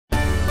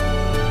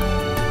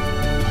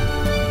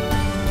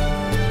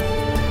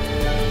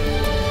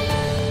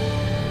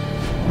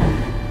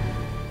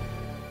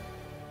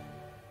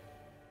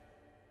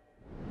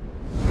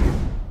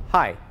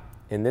Hi,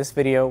 in this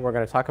video we're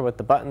going to talk about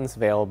the buttons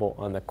available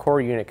on the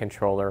core unit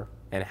controller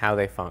and how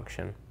they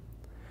function.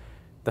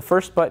 The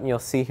first button you'll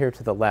see here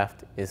to the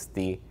left is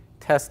the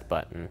Test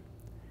button.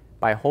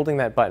 By holding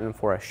that button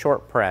for a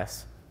short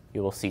press,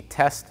 you will see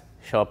Test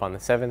show up on the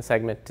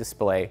 7-segment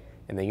display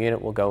and the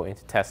unit will go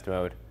into test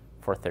mode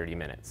for 30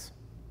 minutes.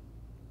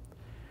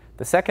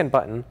 The second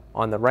button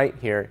on the right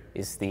here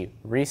is the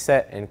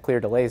Reset and Clear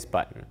Delays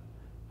button.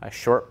 A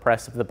short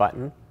press of the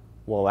button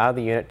will allow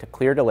the unit to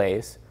clear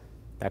delays.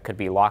 That could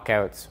be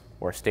lockouts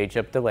or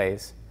stage-up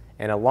delays,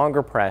 and a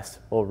longer press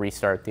will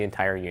restart the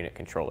entire unit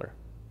controller.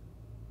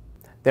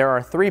 There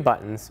are 3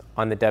 buttons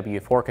on the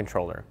W4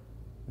 controller.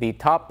 The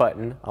top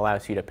button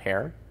allows you to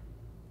pair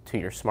to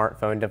your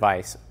smartphone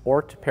device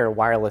or to pair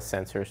wireless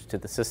sensors to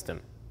the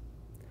system.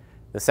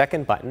 The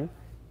second button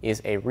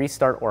is a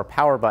restart or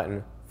power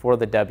button for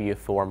the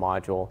W4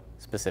 module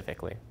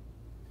specifically.